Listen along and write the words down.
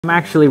I'm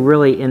actually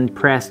really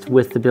impressed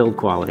with the build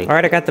quality. All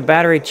right, I got the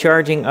battery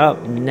charging up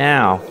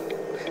now.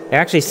 They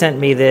actually sent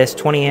me this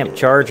 20 amp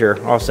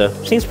charger also.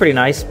 Seems pretty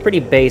nice, pretty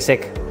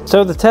basic.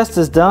 So the test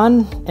is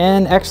done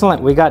and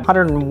excellent. We got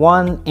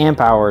 101 amp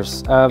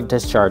hours of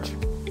discharge.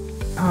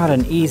 Not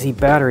an easy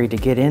battery to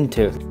get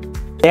into.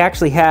 They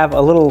actually have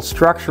a little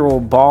structural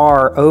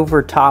bar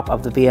over top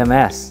of the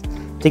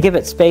BMS to give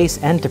it space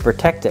and to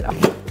protect it.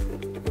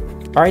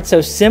 All right,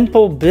 so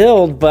simple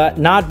build, but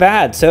not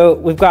bad. So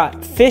we've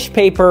got fish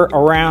paper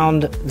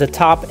around the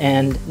top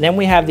end. Then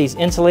we have these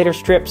insulator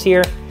strips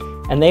here,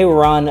 and they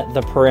run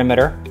the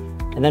perimeter.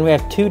 And then we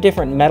have two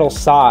different metal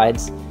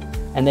sides,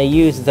 and they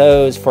use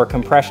those for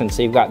compression.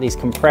 So you've got these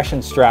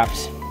compression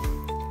straps.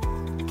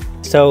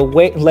 So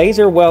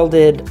laser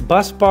welded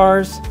bus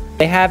bars.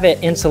 They have it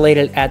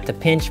insulated at the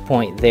pinch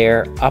point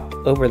there up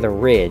over the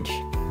ridge.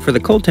 For the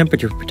cold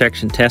temperature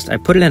protection test, I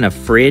put it in a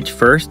fridge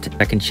first.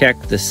 I can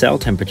check the cell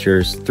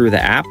temperatures through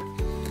the app.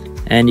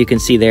 And you can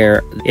see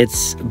there,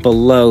 it's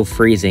below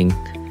freezing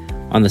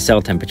on the cell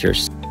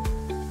temperatures.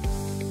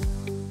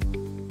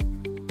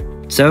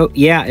 So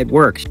yeah, it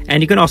works.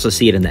 And you can also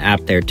see it in the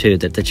app there too,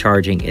 that the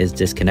charging is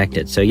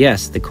disconnected. So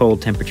yes, the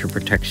cold temperature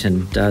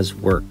protection does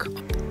work.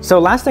 So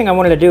last thing I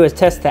wanted to do is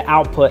test the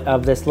output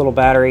of this little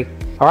battery.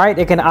 All right,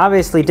 it can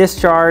obviously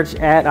discharge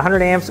at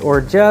 100 amps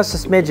or just a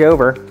smidge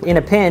over. In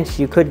a pinch,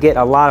 you could get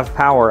a lot of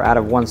power out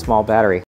of one small battery.